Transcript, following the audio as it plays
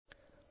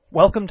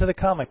Welcome to the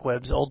Comic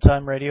Web's Old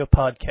Time Radio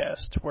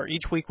podcast, where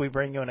each week we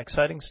bring you an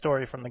exciting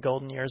story from the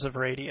golden years of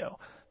radio.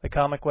 The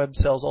Comic Web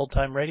sells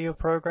old-time radio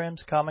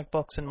programs, comic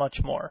books, and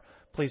much more.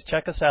 Please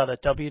check us out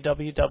at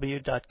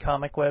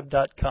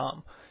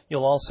www.comicweb.com.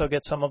 You'll also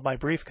get some of my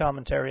brief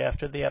commentary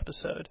after the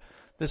episode.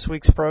 This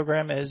week's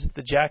program is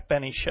The Jack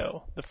Benny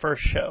Show, the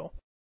first show.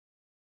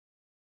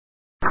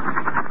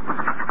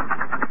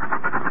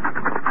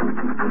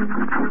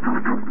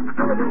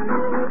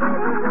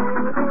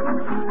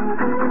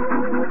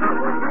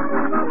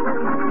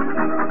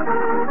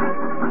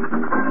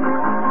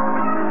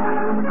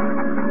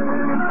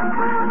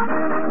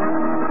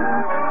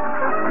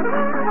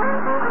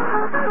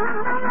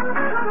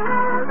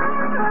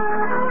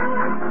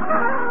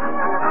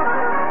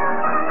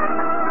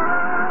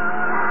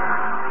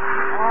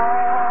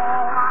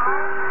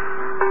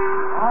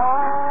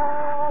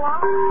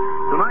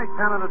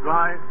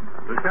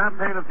 The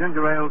Champagne of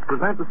Ginger Ales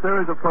presents a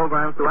series of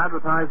programs to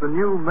advertise the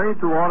new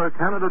made-to-order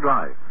Canada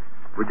Dry,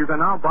 which you can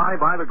now buy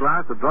by the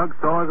glass at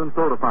drugstores and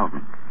soda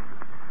fountains.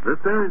 This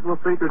series will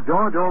feature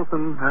George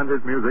Olson and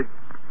his music,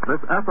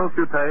 Miss Ethel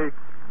Chutet,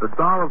 the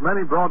star of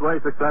many Broadway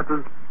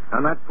successes,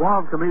 and that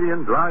suave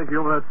comedian, dry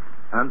humorist,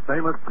 and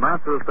famous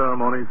master of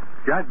ceremonies,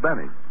 Jack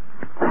Benny.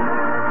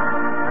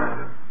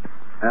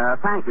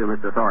 Thank you,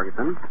 Mr.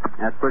 Thorgerson.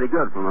 That's pretty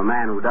good from a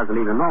man who doesn't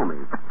even know me.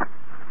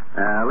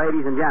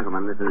 Ladies and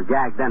gentlemen, this is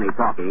Jack Benny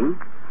talking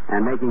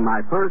and making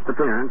my first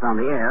appearance on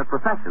the air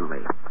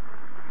professionally.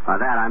 By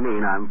that I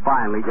mean I'm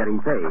finally getting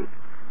paid,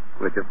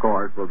 which of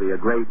course will be a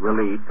great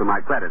relief to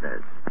my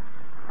creditors.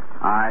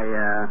 I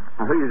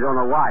really don't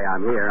know why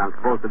I'm here. I'm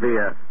supposed to be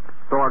a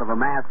sort of a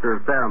master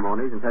of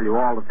ceremonies and tell you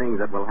all the things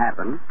that will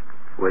happen,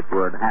 which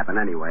would happen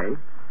anyway.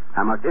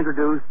 I must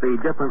introduce the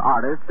different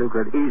artists who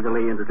could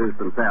easily introduce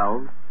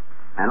themselves,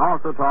 and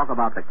also talk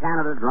about the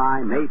Canada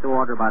Dry made to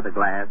order by the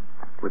glass,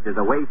 which is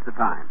a waste of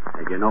time,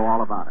 as you know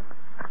all about it.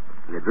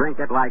 You drink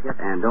it, like it,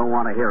 and don't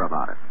want to hear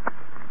about it.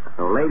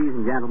 So, ladies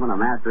and gentlemen, a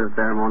master of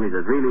ceremonies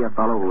is really a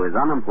fellow who is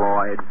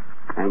unemployed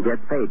and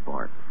gets paid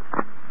for it.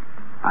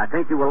 I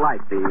think you will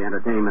like the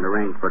entertainment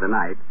arranged for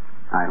tonight,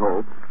 I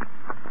hope.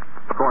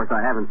 Of course,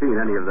 I haven't seen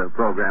any of the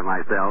program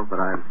myself, but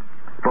I've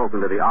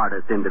spoken to the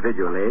artists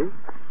individually.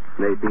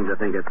 They seem to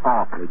think it's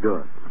awfully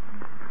good.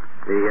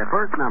 The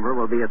first number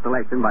will be a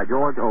selection by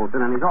George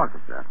Olson and his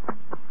orchestra.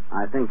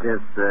 I think this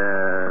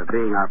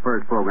being our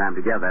first program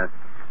together,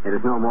 it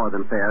is no more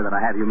than fair that I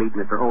have you meet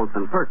Mr.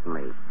 Olson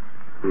personally.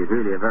 He's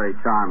really a very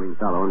charming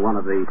fellow and one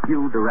of the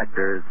few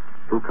directors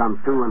who comes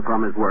to and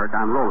from his work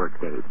on roller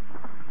skates.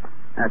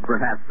 That's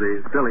perhaps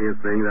the silliest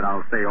thing that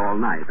I'll say all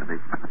night, I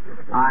think.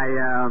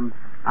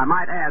 I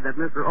might add that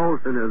Mr.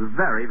 Olson is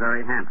very,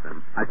 very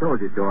handsome. I told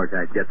you, George,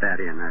 I'd get that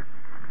in.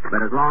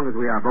 But as long as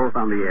we are both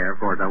on the air, of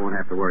course, I won't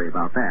have to worry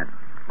about that.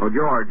 Oh,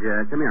 George,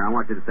 come here. I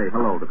want you to say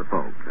hello to the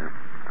folks.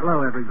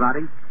 Hello,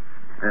 everybody.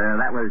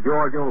 That was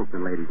George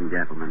Olson, ladies and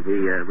gentlemen.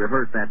 He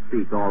rehearsed that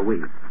speech all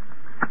week.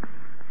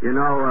 You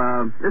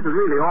know, this is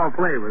really all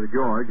play with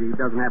George. He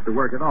doesn't have to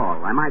work at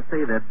all. I might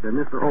say that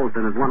Mr.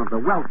 Olson is one of the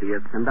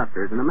wealthiest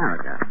conductors in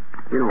America.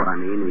 You know what I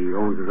mean. He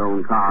owns his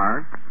own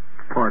car.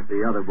 Of course,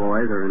 the other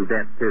boys are in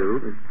debt,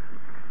 too.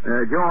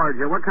 George,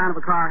 what kind of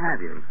a car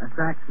have you? A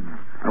Saxon.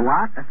 A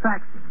what? A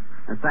Saxon.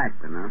 A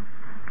Saxon, huh?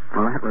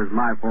 Well, that was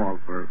my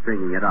fault for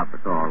bringing it up,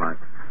 that's all.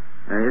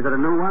 Is it a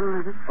new one,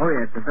 is it? Oh,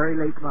 yes, a very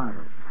late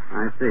model.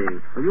 I see.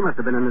 Well, you must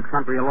have been in this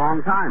country a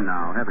long time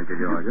now, haven't you,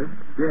 George?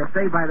 Yeah,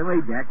 say, by the way,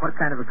 Jack, what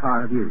kind of a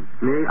car have you?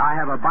 Me? I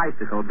have a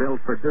bicycle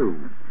built for two.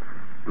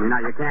 I mean,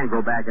 now, you can't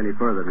go back any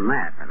further than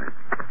that, have you?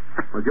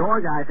 Well,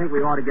 George, I think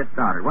we ought to get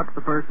started. What's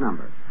the first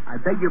number? I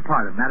beg your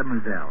pardon,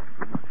 Mademoiselle.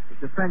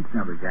 It's a French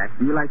number, Jack.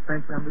 Do you like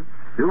French numbers?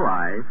 Do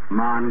I?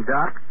 Mon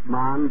duck,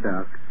 mon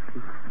duck.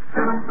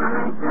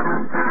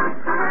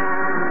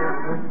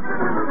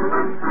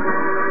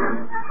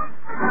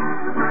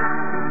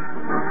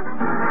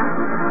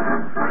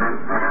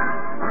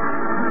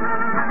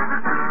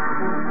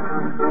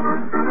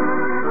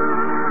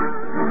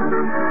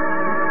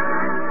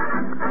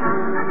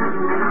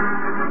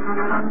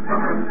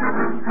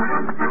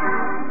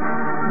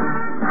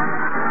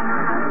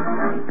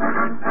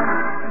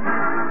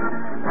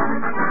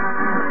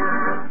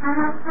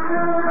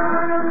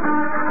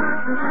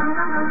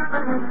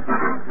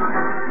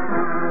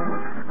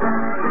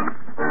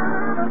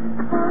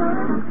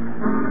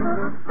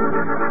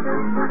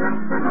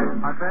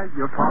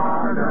 Your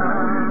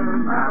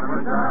pardon,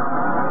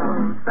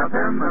 Mademoiselle. Step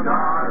in the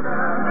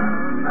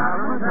garden,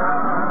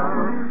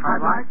 Mademoiselle.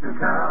 I'd like to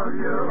tell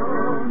you,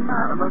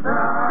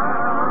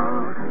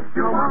 Mademoiselle,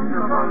 you're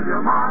wonderful,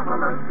 you're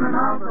marvelous. In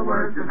other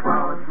words, you're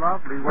swell. It's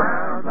lovely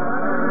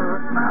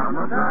weather,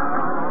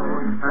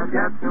 Mademoiselle. Let's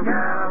get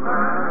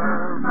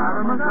together,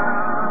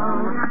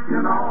 Mademoiselle.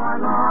 You know I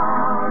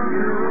love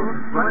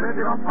you. But if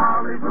you're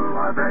parlez-vous,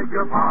 I beg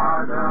your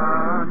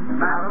pardon,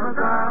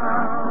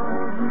 Mademoiselle.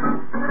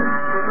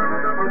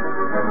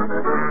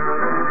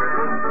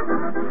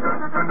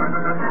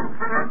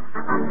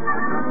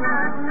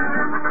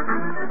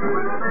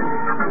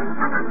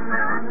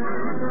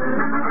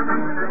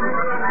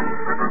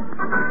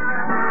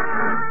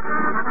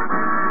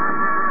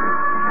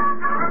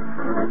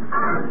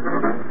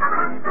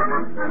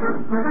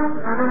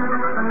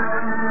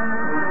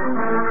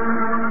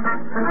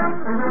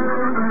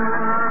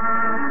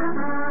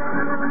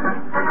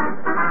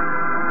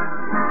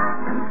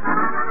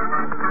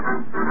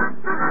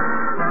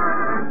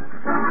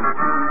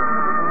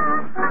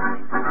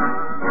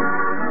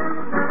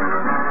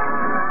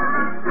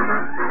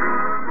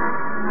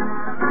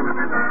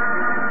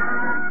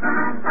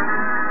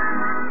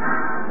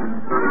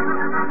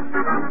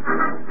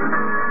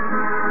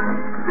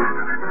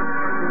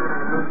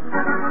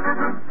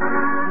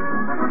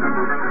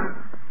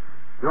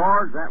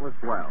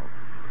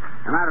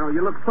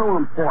 you look so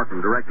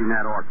important directing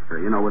that orchestra,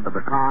 with the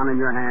baton in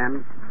your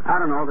hand. I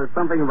don't know, there's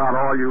something about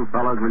all you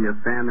fellas when you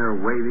stand there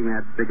waving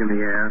that stick in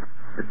the air.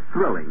 It's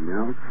thrilling,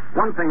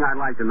 One thing I'd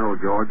like to know,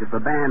 George, if the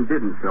band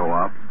didn't show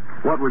up,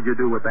 what would you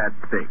do with that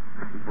stick?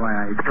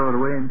 Why, I'd throw it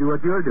away and do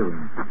what you're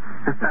doing.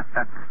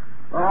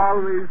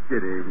 Always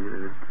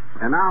kidding.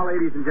 And now,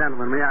 ladies and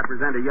gentlemen, may I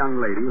present a young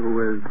lady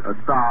who is a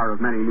star of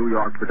many New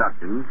York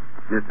productions,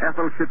 Miss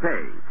Ethel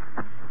Chate.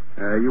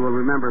 You will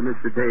remember Miss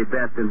Chate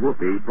best in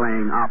Whoopi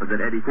playing opposite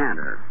Eddie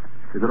Cantor.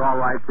 Is it all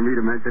right for me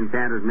to mention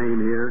Cantor's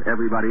name here?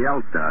 Everybody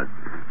else does.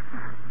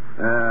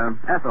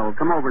 Ethel,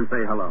 come over and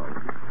say hello.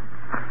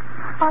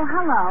 Oh,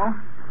 hello.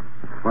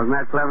 Wasn't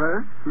that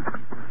clever?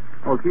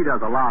 Oh, she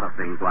does a lot of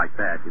things like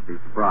that. You'd be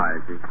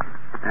surprised.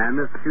 And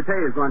Miss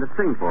Chate is going to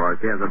sing for us.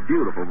 She has a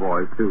beautiful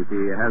voice, too.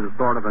 She has a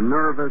sort of a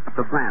nervous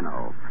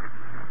soprano.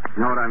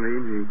 You know what I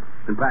mean?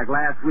 In fact,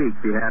 last week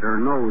she had her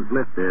nose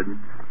lifted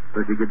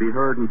so she could be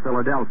heard in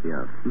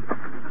Philadelphia.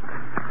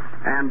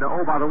 And,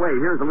 by the way,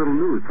 here's a little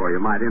news for you.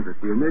 Might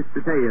interest you. Miss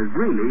Chate is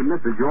really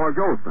Mrs. George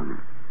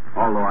Olsen.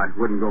 Although I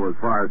wouldn't go as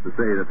far as to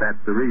say that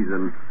that's the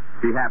reason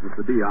she happens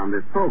to be on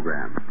this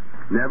program.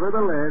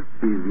 Nevertheless,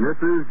 she's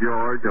Mrs.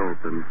 George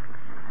Olsen.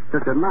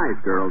 Such a nice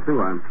girl,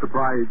 too. I'm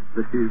surprised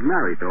that she's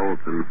married to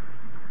Olsen.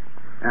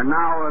 And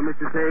now,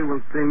 Mr. Tay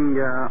will sing,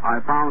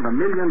 I Found $1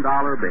 Million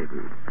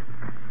Baby.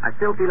 I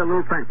still feel a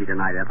little Frenchy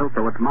tonight, Ethel,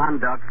 so it's Mon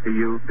Duck to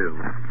you, too.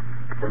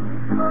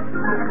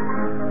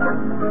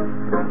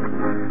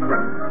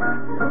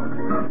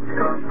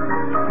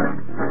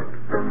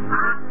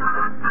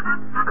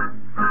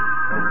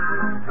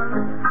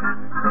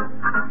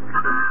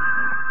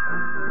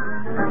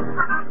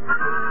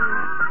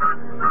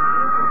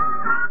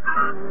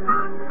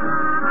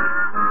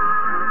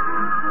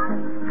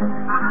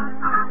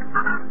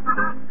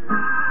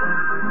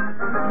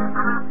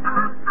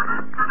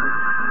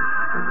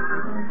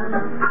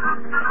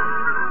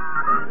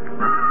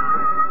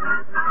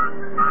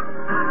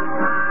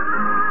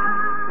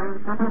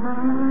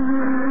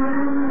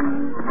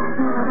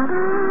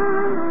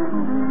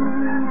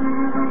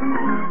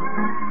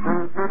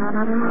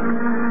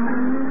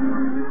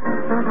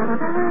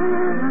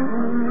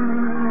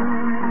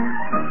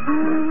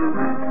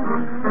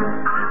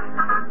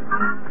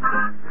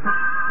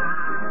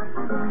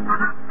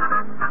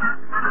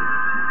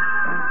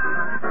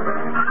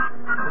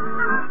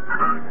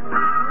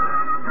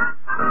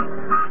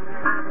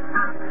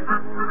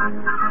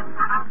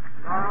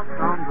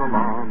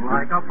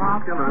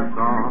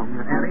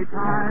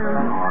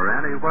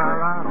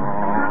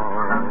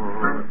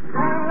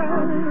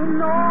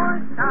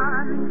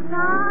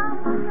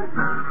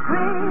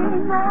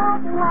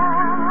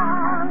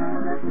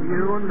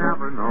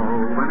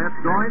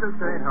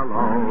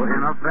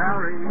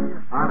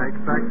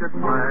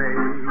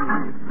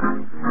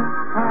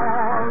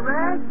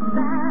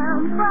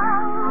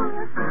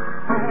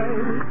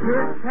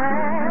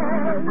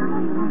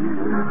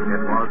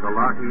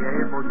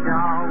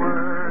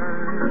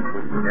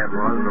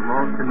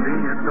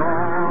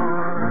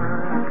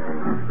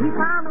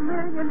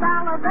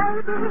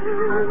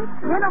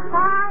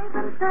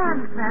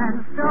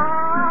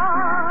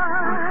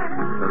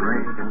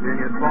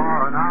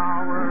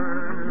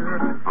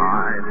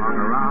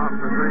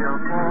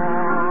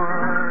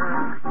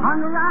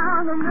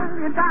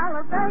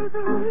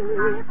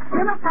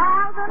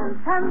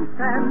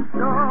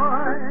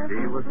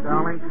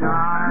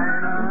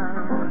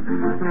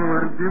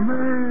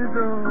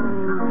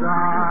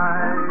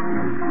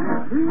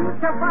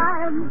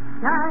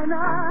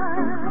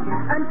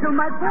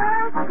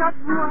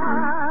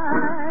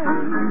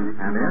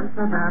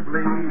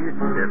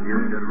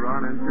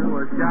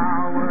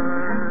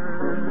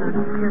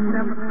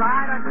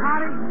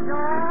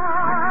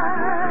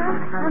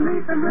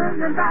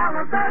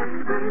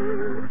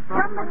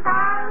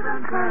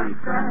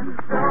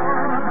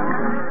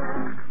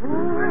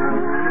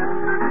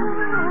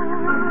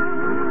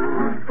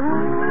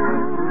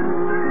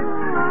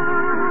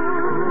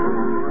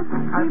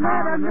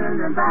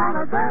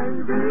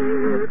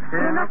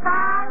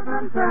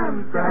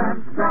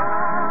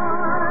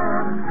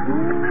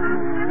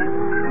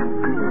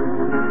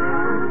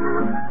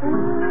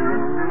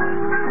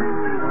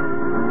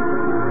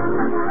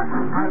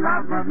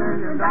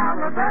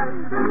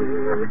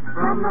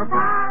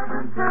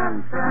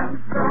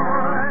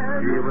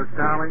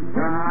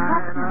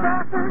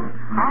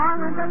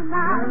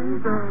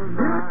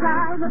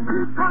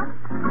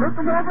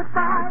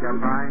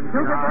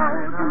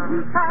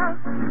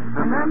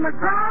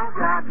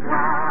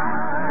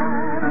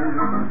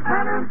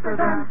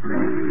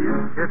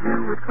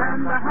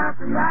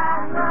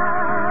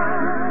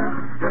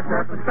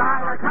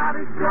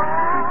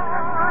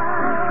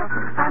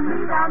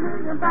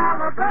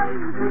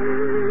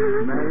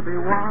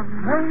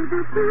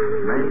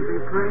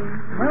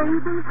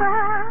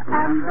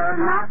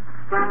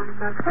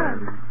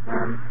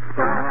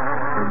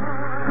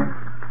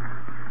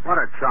 What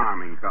a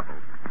charming couple.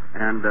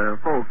 And,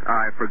 folks,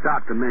 I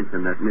forgot to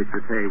mention that Miss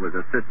Chate was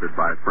assisted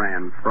by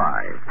Fran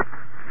Fry.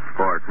 Of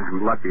course,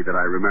 I'm lucky that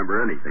I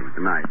remember anything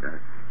tonight.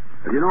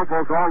 You know,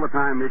 folks, all the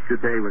time Miss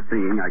Chute was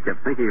singing, I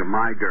kept thinking of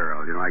my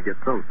girl. You know, I get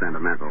so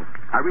sentimental.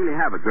 I really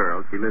have a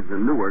girl. She lives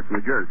in Newark,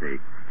 New Jersey.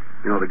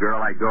 You know, the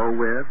girl I go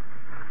with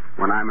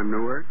when I'm in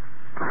Newark?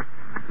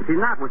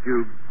 She's not what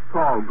you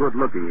call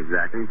good-looking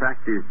exactly. In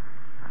fact, she's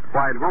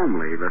quite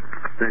homely, but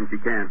then she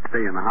can't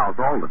stay in the house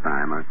all the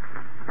time.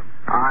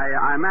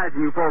 I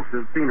imagine you folks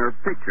have seen her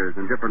pictures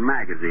in different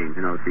magazines.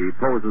 You know, she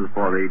poses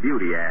for the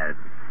beauty ads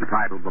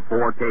entitled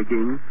Before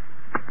Taking.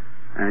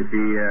 And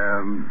she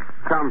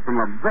comes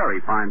from a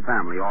very fine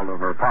family, although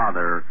her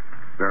father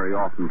very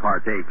often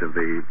partakes of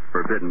the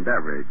forbidden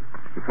beverage.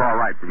 It's all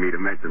right for me to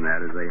mention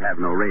that, as they have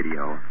no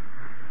radio.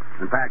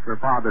 In fact, her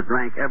father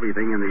drank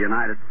everything in the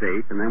United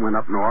States and then went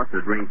up north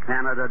to drink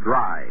Canada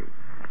Dry.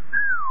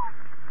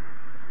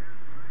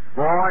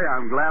 Boy,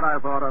 I'm glad I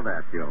thought of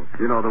that joke.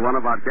 You know, the one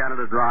about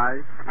Canada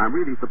Dry? I'm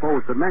really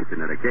supposed to mention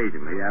it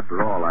occasionally.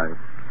 After all, I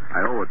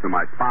owe it to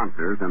my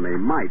sponsors, and they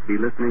might be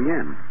listening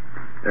in.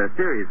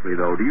 Seriously,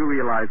 though, do you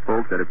realize,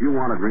 folks, that if you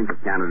want a drink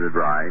of Canada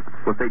Dry,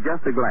 well, say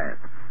just a glass,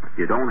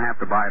 you don't have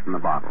to buy it in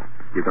the bottle.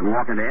 You can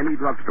walk into any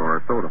drugstore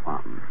or soda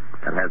fountain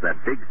that has that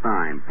big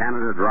sign,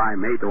 Canada Dry,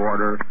 made to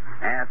order,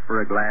 ask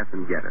for a glass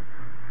and get it.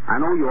 I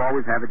know you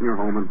always have it in your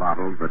home in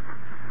bottles, but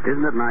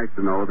isn't it nice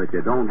to know that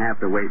you don't have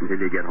to wait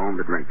until you get home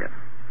to drink it?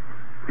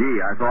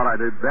 Gee, I thought I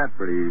did that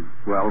pretty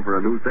well for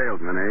a new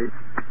salesman, eh?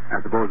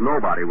 I suppose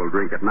nobody will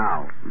drink it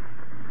now.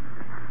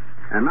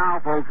 And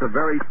now, folks, a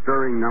very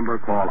stirring number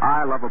called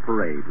I Love a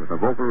Parade with a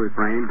vocal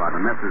refrain by the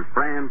Messrs.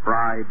 Fran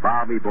Fry,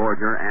 Bobby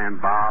Borger,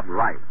 and Bob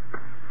Wright.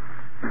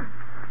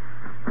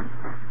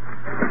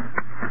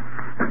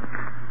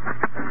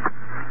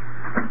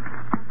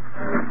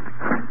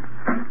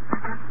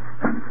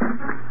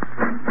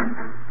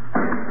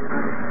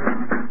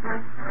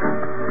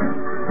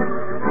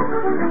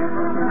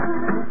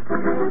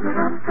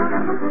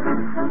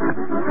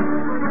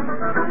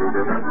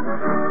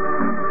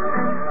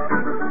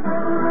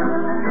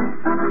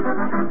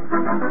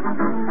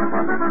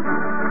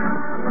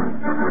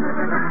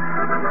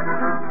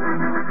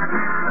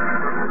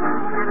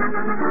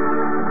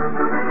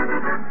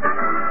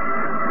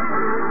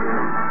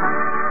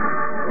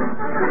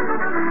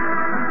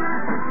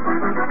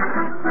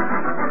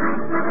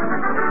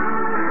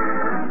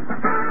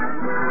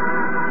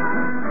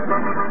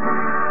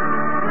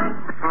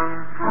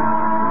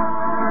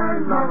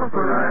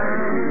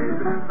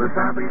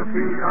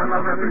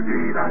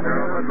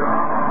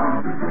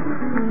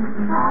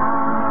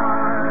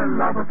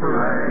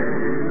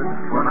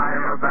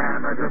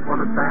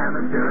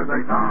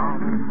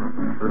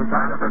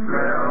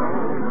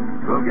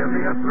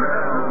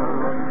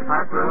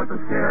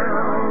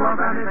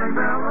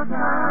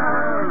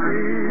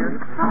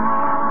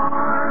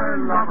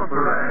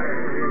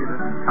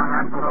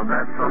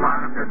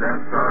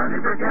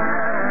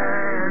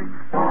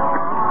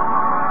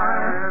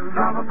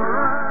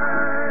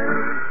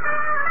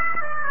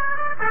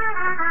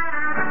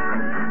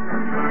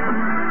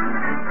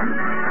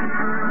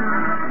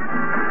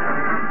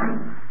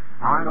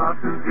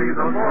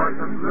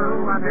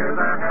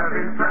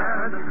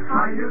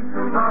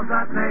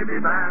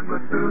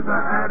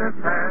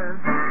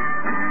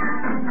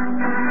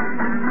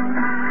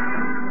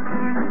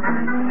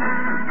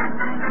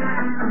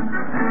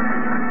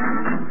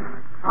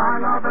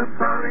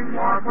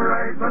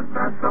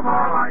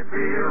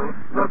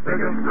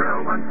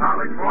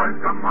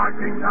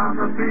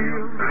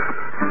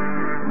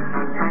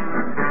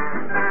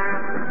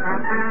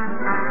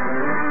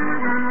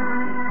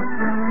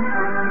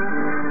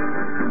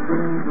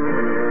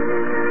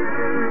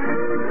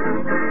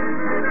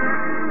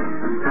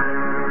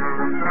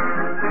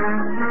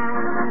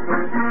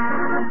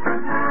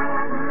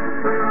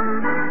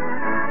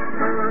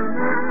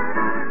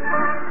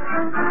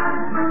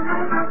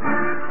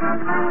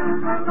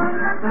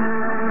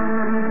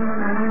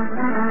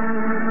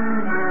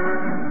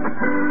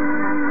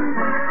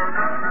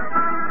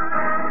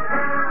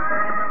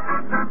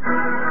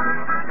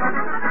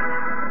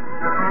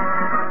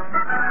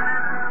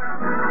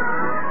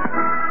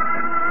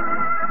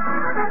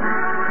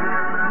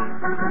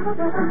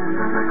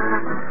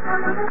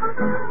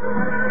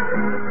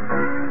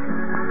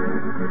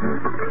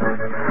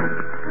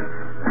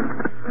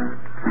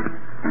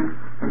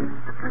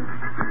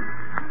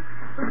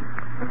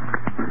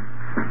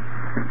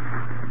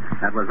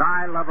 That was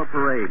I Love a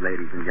Parade,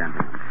 ladies and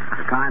gentlemen.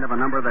 The kind of a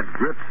number that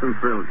grips and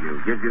thrills you,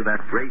 gives you that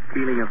great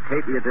feeling of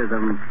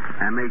patriotism,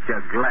 and makes you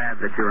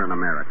glad that you're an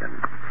American.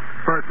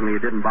 Personally,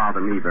 it didn't bother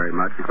me very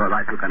much because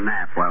I took a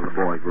nap while the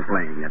boys were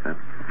playing it.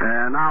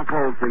 Now,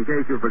 folks, in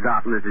case you've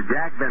forgotten, this is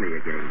Jack Benny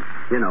again.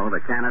 You know,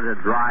 the Canada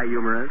Dry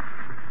humorist.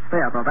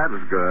 Hey, I thought that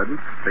was good.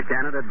 The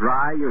Canada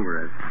Dry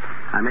humorist.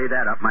 I made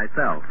that up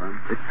myself.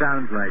 It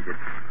sounds like it.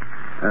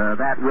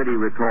 That witty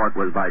retort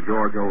was by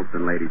George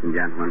Olson, ladies and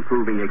gentlemen,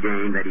 proving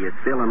again that he is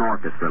still an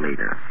orchestra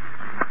leader.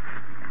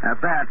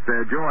 At that,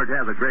 George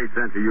has a great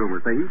sense of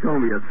humor. Say, he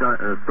told me a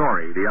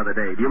story the other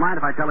day. Do you mind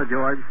if I tell it,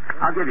 George?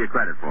 I'll give you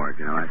credit for it,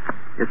 you know.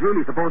 It's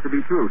really supposed to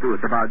be true, too.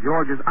 It's about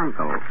George's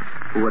uncle,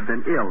 who had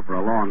been ill for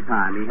a long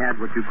time. He had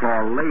what you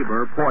call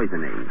labor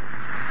poisoning.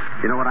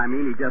 You know what I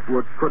mean? He just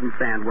couldn't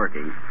stand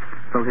working.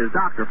 So his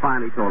doctor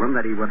finally told him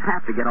that he would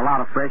have to get a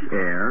lot of fresh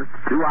air,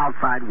 do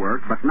outside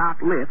work, but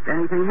not lift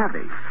anything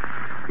heavy.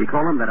 He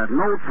told him that at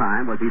no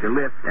time was he to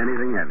lift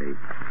anything heavy.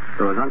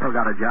 So his uncle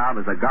got a job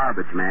as a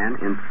garbage man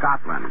in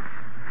Scotland.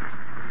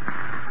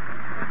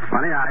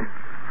 Funny,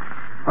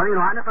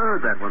 I never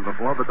heard that one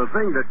before, but the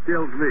thing that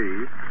kills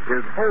me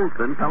is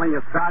Olson telling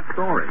a Scotch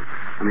story.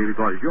 I mean,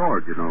 because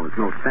George, is no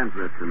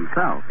spendthrift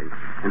himself.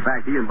 In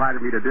fact, he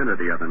invited me to dinner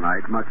the other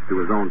night, much to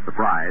his own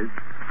surprise,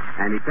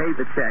 and he paid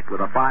the check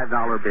with a $5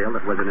 bill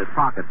that was in his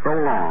pocket so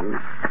long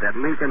that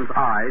Lincoln's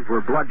eyes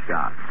were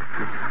bloodshot.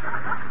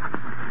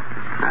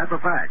 That's a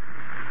fact.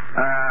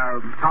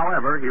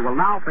 However, he will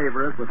now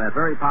favor us with that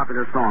very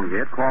popular song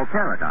hit called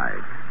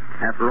Paradise.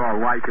 After all,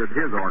 why should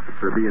his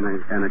orchestra be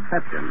an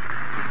exception?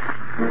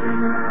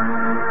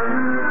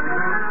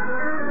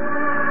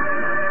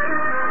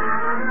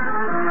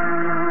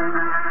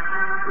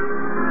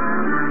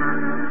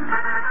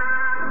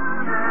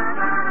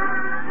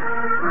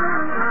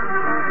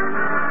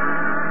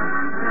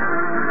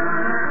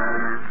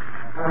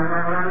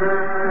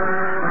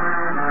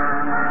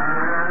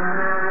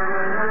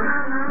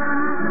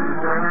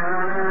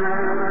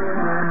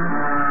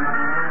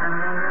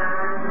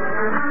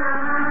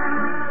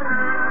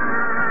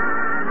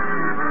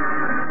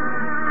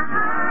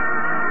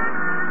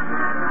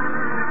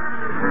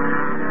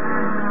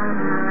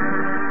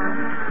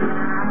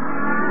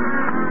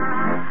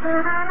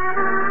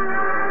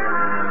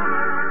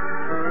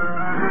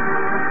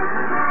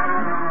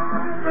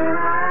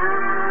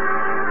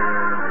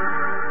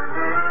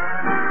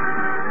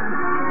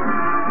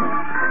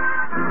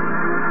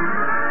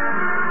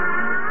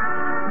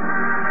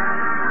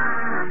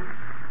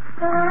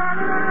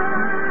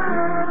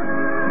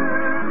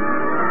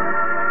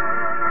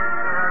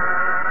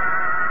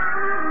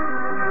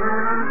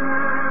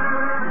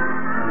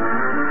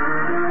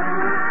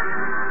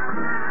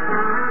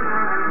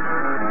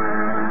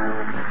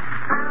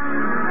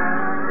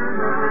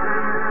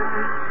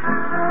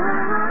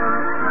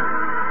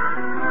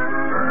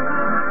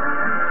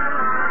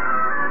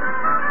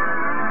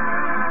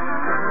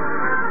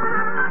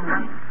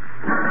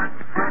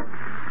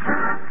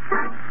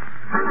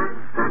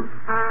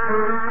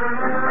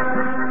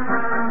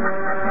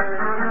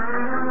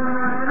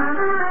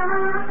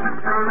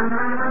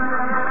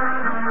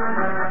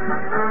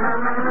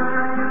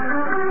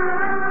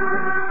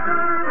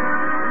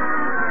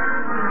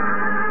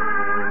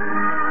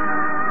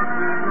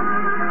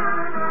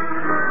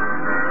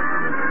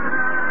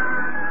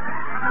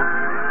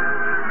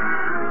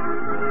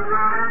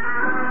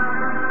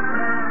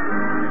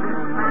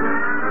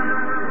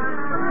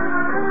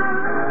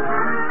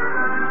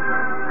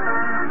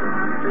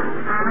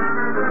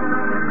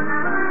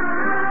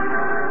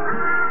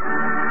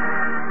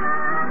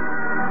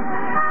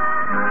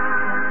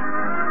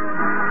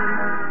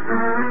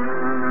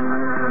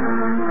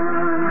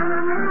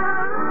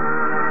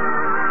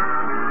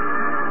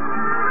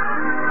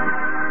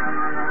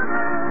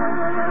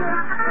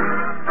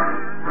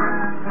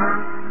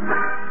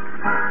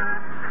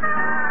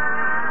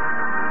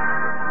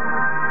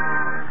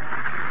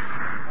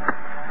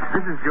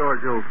 This is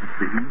George Olson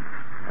speaking.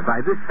 By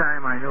this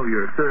time, I know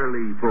you're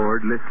thoroughly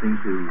bored listening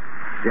to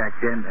Jack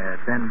Denver,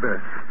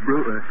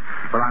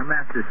 our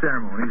master of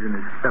ceremonies and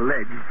his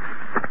alleged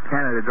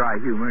Canada Dry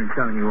humor and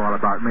telling you all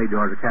about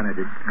made-to-order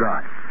Canada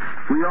Dry.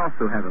 We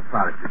also have a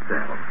product to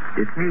sell.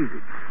 It's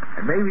music.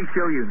 And may we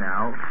show you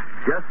now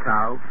just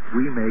how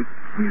we make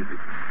music.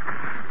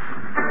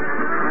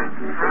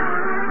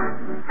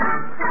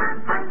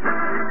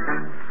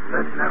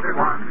 Listen,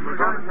 everyone, we're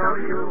going to show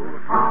you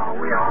how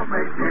we all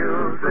make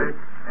music.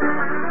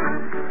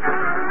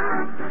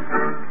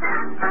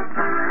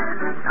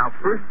 Now,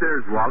 first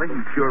there's Wally.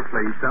 He sure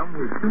plays some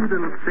with two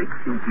little sticks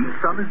he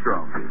beats on his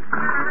drum.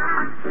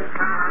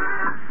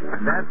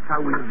 And that's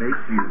how we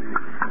make music.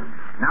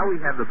 Now we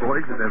have the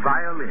boys with their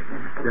violin.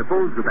 Their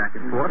bows go back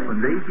and forth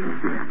when they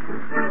beat it.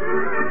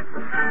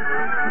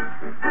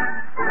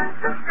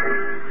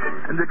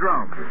 And the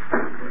drums.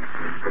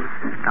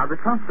 Now the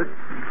trumpets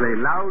play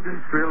loud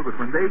and shrill, but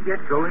when they get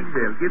going,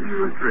 they'll give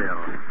you a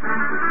thrill.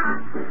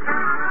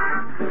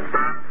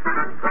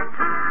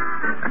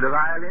 And the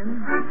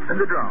violin and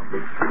the drums.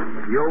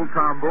 The old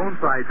trombone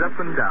flies up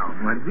and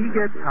down. When he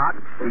gets hot,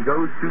 he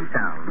goes to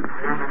town.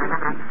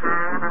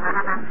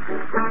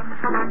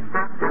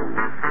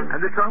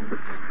 And the trumpet,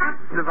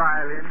 the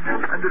violin,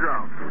 and the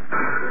drums.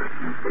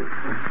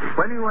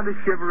 When we want to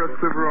shiver, a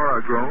quiver, or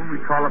a groan, we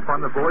call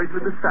upon the boys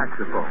with the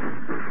saxophone.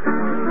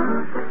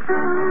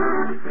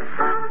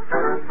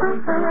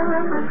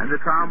 And the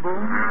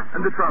trombone,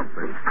 and the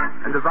trumpet,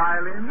 and the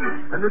violin,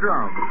 and the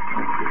drums.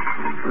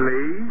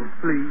 Please,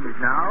 please,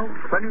 now,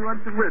 when we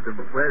want some rhythm,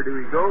 where do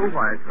we go?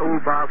 Why, it's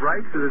old Bob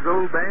Wright with his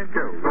old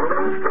banjo.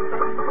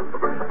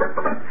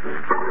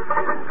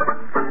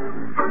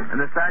 And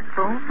the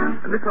saxophone,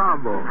 and the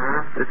trombone,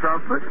 the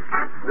trumpet,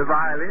 the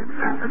violin,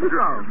 and the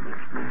drum.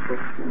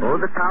 Oh,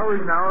 the cow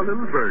is now a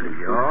little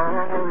birdie.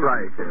 All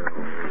right.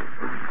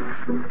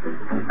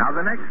 Now,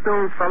 the next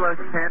old fella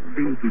can't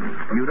be beat.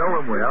 You know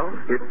him well.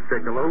 It's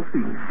Piccolo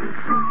Pete.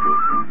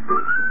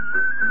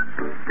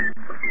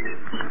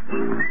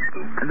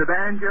 And the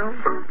banjo,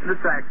 and the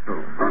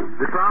saxophone,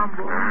 the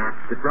trombone,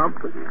 the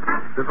trumpet,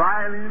 the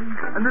violin,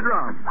 and the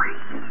drum.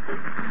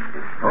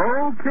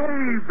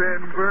 Okay,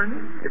 Ben Bernie,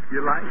 if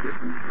you like it.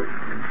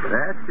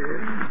 That's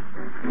it.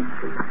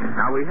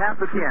 Now we have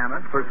the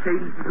piano for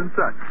cadences and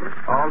such.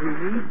 All he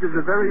needs is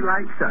a very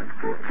light touch.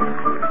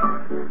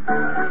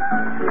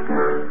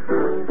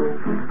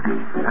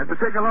 And the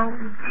piccolo,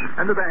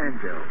 and the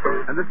banjo,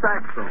 and the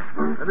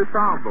saxophone, and the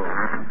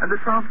trombone, and the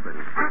trumpet,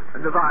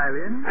 and the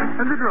violin,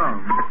 and the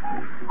drum.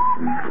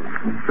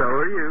 So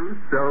are you,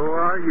 so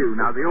are you.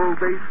 Now the old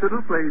bass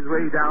fiddle plays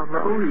way down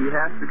low. He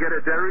has to get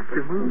a derrick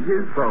to move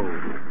his bow.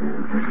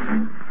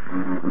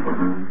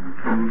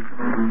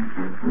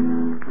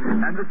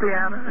 And the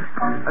piano,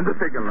 and the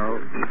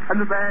piccolo,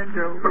 and the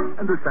banjo,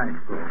 and the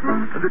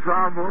saxophone, and the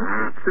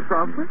trombone, the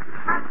trumpet,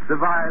 the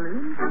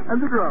violin,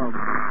 and the drum.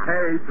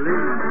 Hey,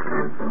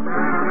 please.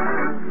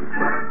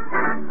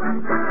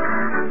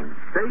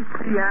 Bass,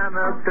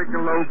 piano,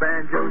 piccolo,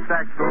 banjo,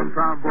 saxophone,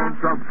 trombone,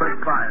 trumpet,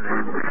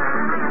 violin.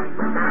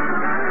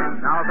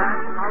 Now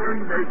that's how we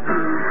make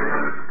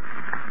music.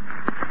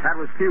 That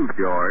was cute,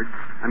 George.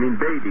 I mean,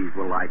 babies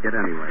will like it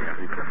anyway, I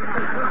think.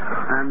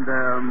 And,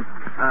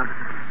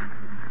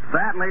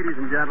 that, ladies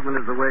and gentlemen,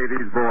 is the way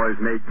these boys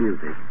make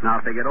music. Now,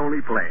 if they could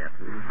only play it.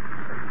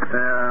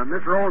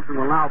 Mr. Olson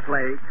will now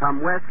play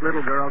Come West,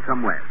 Little Girl,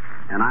 Come West.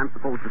 And I'm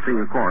supposed to sing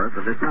a chorus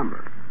of this number.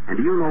 And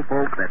do you know,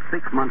 folks, that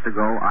 6 months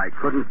ago I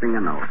couldn't sing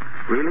a note.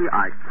 Really,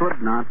 I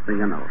could not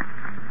sing a note.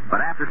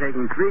 But after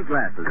taking 3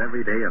 glasses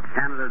every day of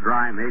Canada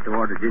Dry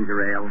made-to-order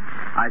ginger ale,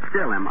 I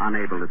still am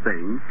unable to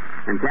sing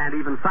and can't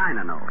even sign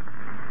a note.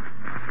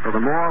 So the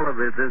moral of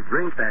this is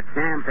drink that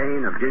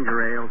campaign of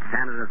ginger ale,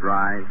 Canada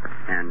Dry,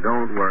 and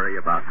don't worry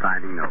about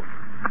signing notes.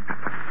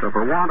 So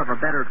for want of a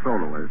better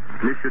soloist,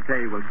 Miss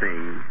Chute will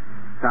sing,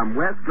 Come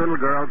West, Little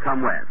Girl,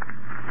 Come West.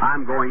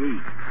 I'm going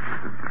east.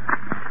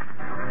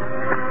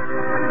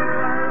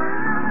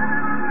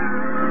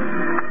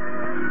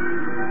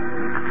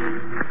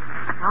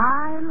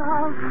 I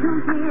love to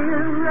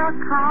hear a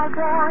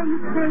cowboy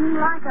sing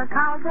like a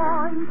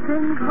cowboy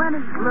sings when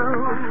it's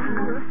blue.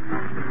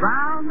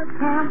 Round the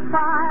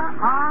campfire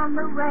on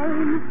the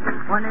range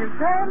when his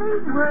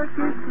daily work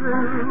is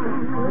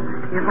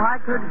through. If I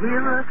could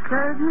hear a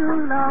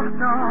certain love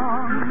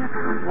song,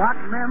 what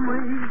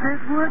memories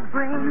it would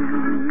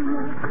bring.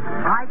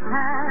 I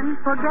can't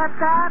forget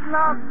that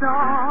love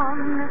song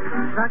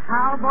the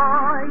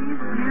cowboys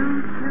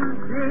used to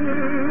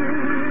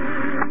sing.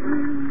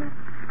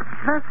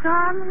 The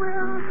sun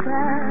will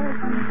set,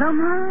 the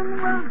moon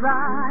will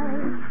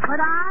rise, but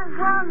I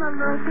wanna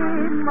look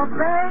in my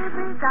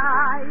baby's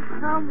eyes.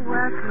 Come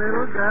west,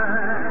 little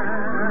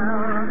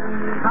girl,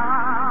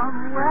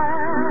 come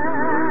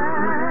west.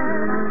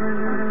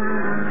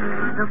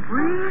 The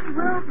breeze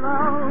will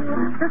blow,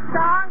 the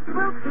stars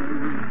will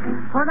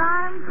peep, but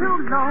I'm too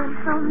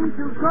lonesome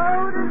to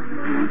go to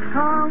sleep.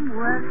 Come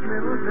west,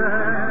 little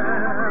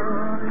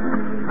girl,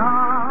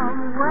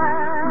 come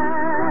west.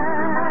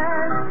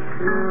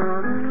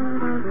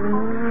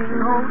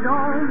 Oh,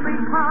 don't be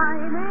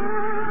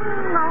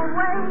pining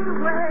away,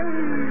 way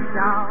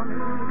down.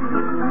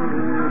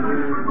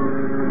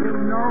 You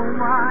know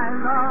my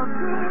love,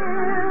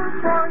 dear,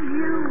 for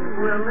you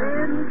will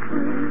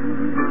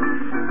increase.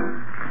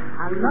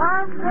 I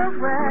love the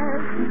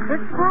West,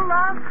 it's full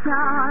of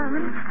charm,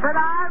 but I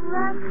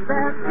rest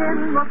best in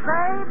my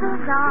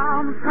baby's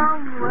arms.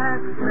 Come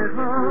west,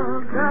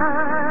 little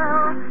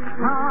girl,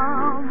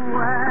 come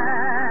west.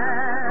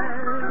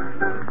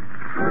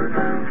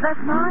 The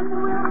sun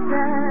will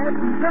set,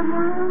 the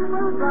moon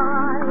will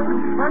rise,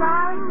 but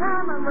I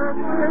can't look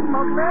in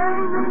my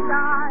baby's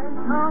eyes.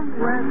 Come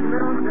west,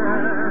 little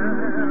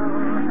girl,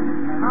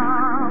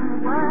 come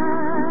west.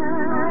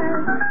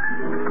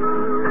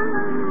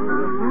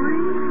 The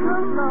breeze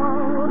will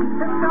blow,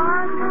 the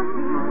stars will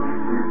beat,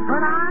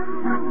 but I'm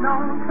too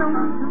lonesome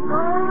to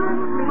go to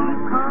sleep.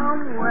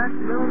 Come west,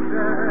 little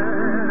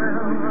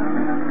girl,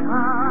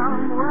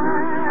 come west.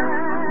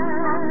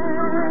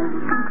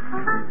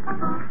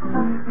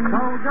 So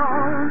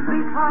don't be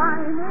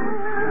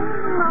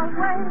pining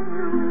away,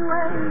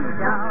 way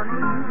down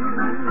east.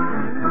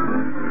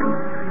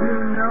 You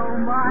know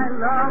my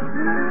love,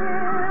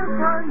 dear,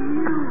 for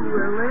you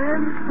will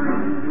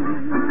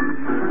increase.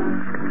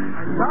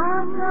 I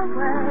love the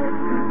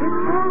West, it's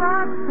full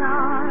of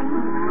charm,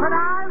 but I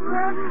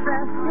rest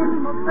best in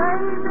my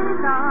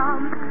baby's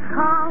arms.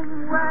 Come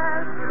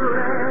west,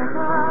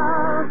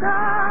 little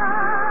girl.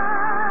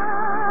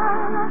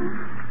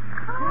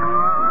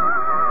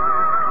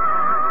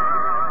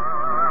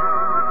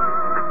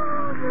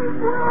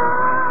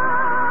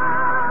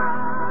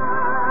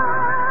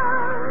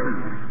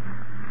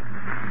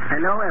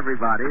 Hello,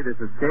 everybody. This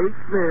is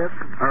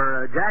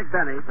Jack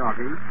Benny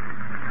talking.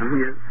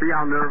 You see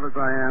how nervous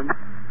I am?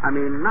 I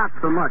mean, not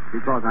so much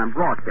because I'm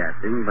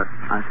broadcasting, but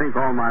I think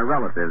all my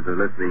relatives are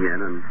listening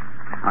in, and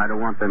I don't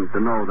want them to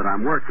know that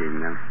I'm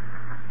working.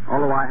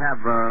 Although I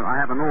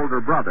have an older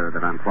brother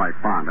that I'm quite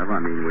fond of. I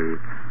mean, we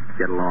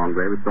get along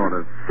great. We sort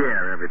of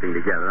share everything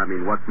together. I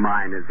mean, what's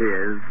mine is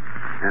his,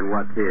 and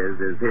what's his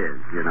is his,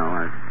 you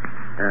know.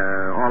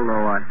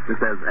 Although this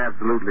has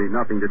absolutely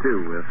nothing to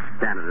do with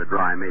Canada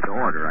Dry made to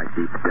order. I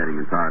keep getting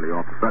entirely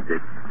off the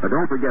subject. But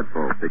don't forget,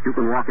 folks, that you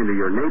can walk into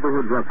your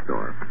neighborhood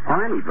drugstore, or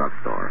any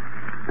drugstore.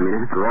 I mean,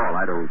 after all,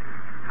 I don't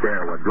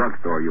care what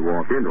drugstore you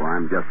walk into.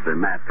 I'm just the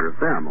master of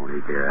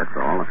ceremonies here, that's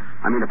all.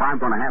 I mean, if I'm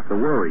going to have to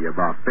worry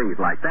about things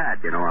like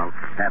that, you know, I'll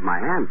have my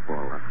hands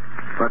full.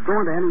 But go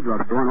into any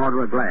drugstore and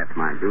order a glass,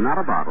 mind you.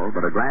 Not a bottle,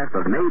 but a glass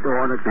of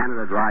made-to-order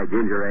Canada Dry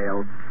ginger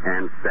ale,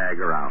 and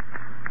stagger out.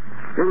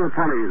 Isn't it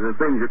funny, the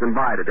things you can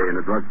buy today in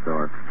the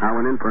drugstore? I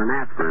went in for an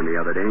aspirin the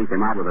other day and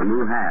came out with a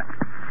new hat.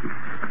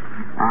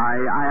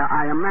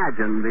 I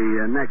imagine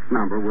the next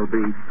number will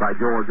be by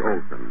George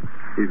Olson.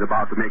 He's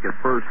about to make his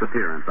first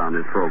appearance on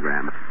this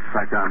program. In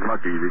fact, I'm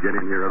lucky to get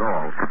in here at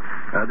all.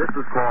 This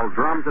is called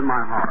Drums in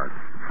My Heart.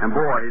 And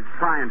boys,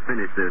 try and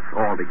finish this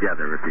all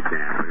together if you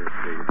can.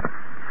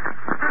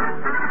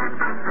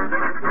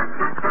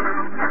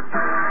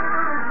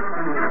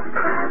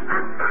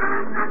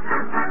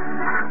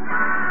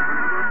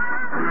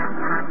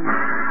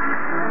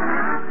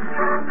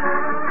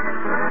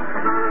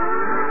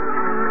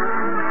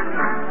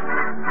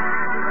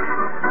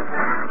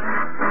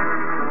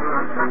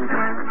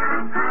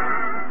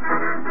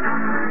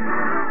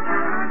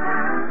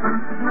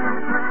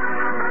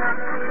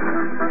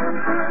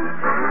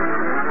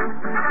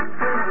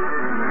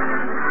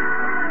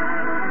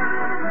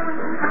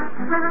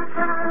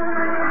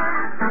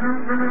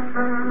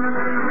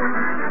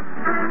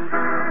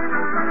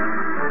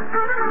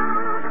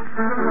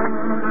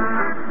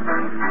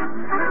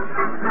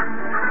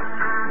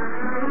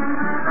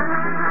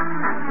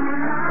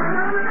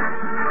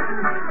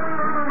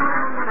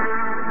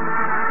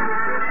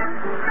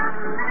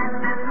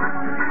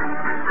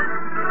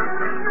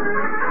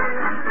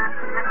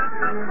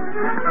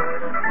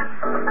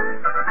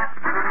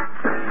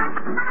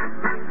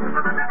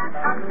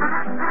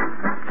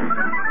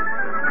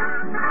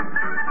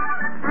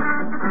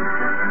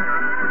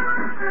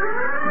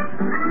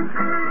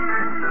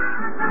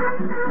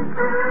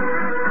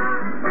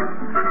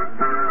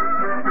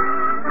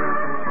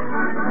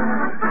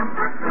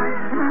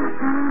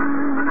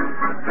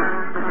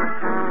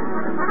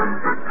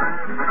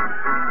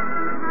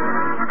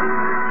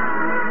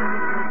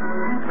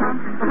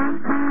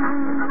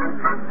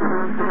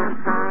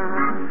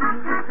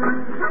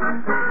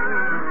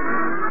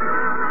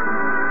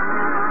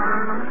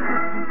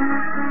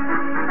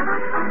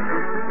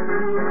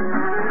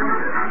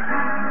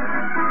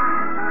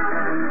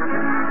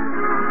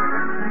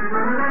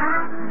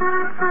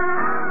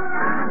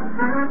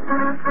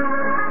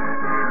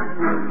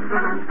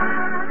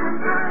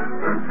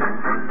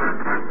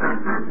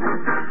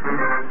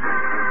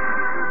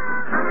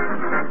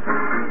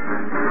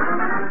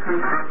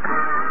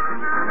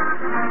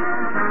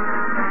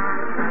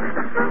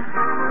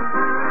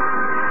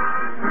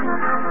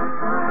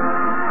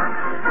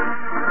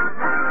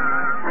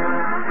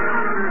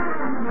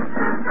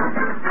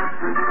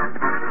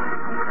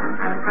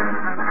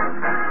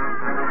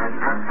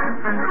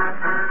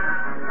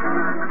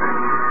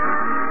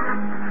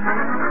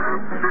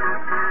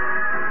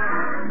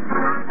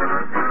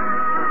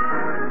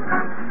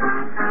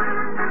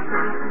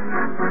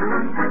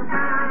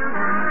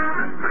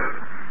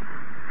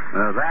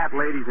 That,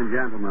 ladies and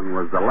gentlemen,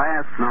 was the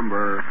last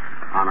number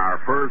on our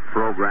first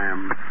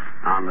program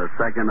on the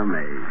 2nd of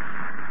May.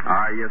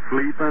 Are you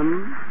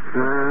sleeping?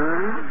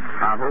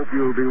 I hope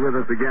you'll be with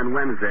us again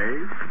Wednesday.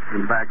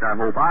 In fact, I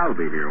hope I'll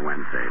be here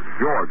Wednesday.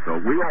 George,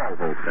 so we all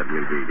hope that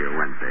we'll be here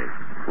Wednesday.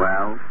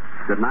 Well,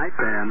 good night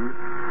then.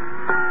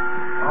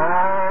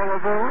 All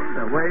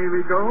aboard. Away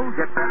we go.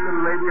 Get that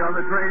little lady on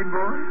the train,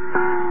 boys.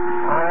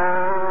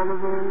 All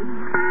aboard.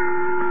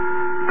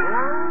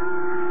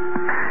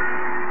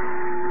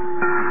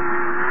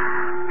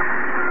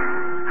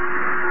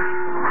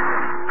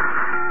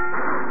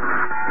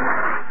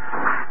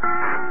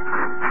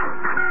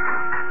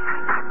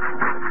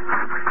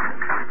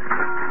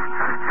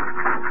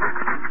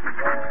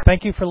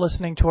 Thank you for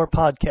listening to our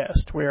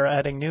podcast. We are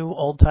adding new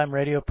old-time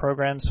radio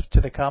programs to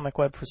the Comic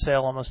Web for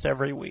sale almost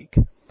every week.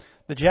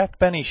 The Jack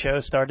Benny Show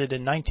started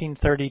in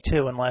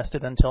 1932 and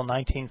lasted until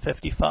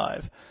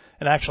 1955.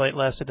 And actually it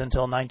lasted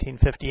until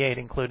 1958,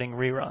 including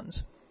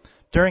reruns.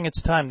 During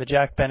its time, the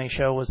Jack Benny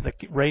Show was the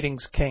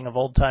ratings king of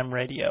old-time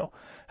radio.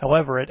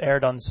 However, it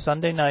aired on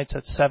Sunday nights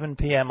at 7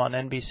 p.m. on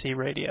NBC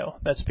Radio.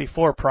 That's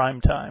before prime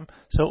time,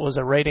 so it was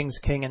a ratings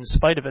king in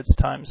spite of its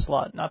time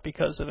slot, not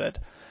because of it.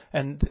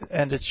 And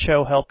its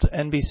show helped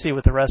NBC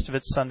with the rest of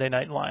its Sunday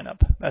night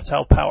lineup. That's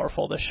how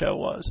powerful the show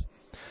was.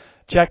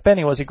 Jack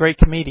Benny was a great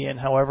comedian,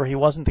 however, he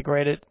wasn't the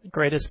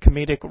greatest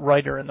comedic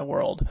writer in the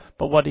world,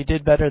 but what he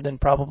did better than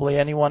probably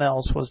anyone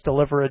else was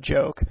deliver a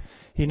joke.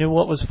 He knew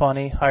what was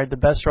funny, hired the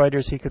best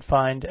writers he could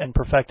find, and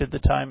perfected the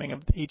timing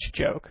of each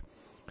joke.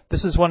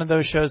 This is one of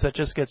those shows that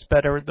just gets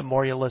better the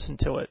more you listen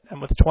to it, and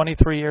with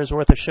 23 years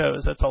worth of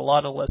shows, that's a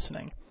lot of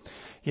listening.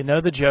 You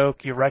know the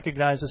joke, you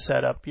recognize the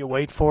setup, you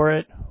wait for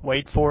it,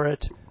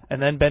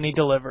 and then Benny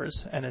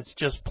delivers, and it's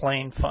just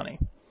plain funny.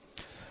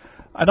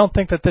 I don't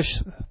think that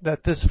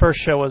this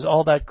first show was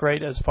all that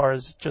great as far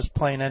as just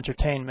plain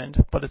entertainment,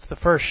 but it's the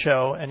first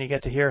show, and you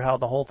get to hear how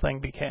the whole thing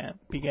began.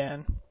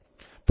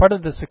 Part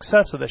of the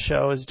success of the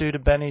show is due to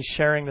Benny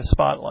sharing the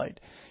spotlight.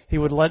 He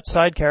would let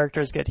side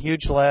characters get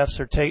huge laughs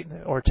or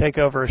take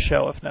over a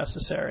show if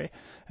necessary,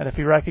 and if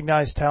he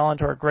recognized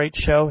talent or a great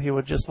show, he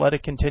would just let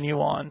it continue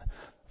on.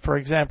 For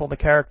example, the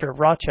character of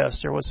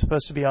Rochester was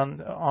supposed to be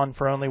on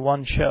for only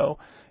one show,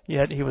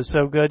 yet he was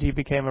so good he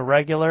became a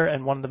regular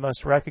and one of the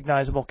most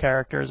recognizable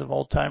characters of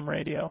old-time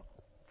radio.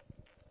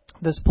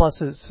 This plus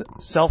his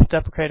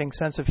self-deprecating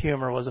sense of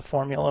humor was a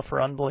formula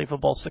for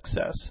unbelievable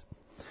success.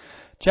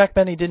 Jack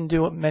Benny didn't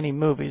do many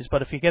movies,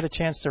 but if you get a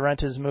chance to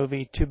rent his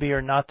movie, To Be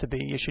or Not to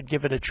Be, you should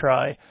give it a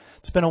try.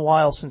 It's been a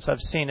while since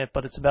I've seen it,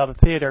 but it's about a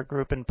theater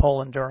group in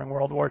Poland during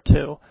World War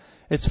II.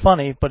 It's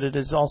funny, but it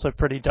is also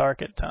pretty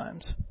dark at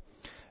times.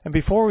 And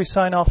before we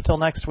sign off till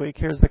next week,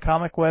 here's the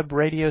Comic Web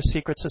Radio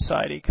Secret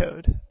Society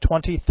code,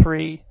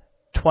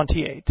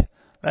 2328.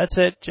 That's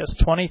it, just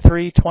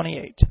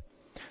 2328.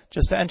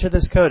 Just to enter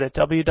this code at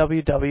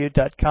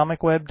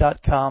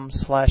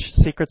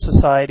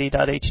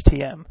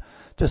www.comicweb.com/secretsociety.htm.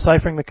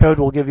 Deciphering the code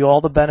will give you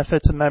all the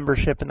benefits of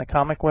membership in the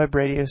Comic Web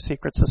Radio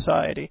Secret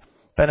Society.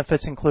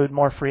 Benefits include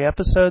more free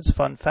episodes,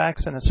 fun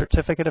facts, and a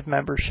certificate of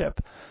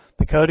membership.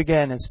 The code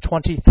again is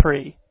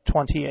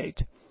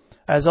 2328.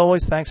 As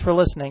always, thanks for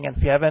listening, and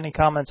if you have any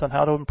comments on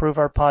how to improve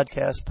our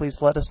podcast,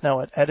 please let us know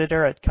at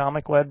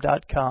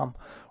editor@comicweb.com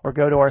or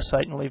go to our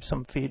site and leave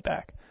some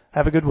feedback.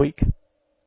 Have a good week.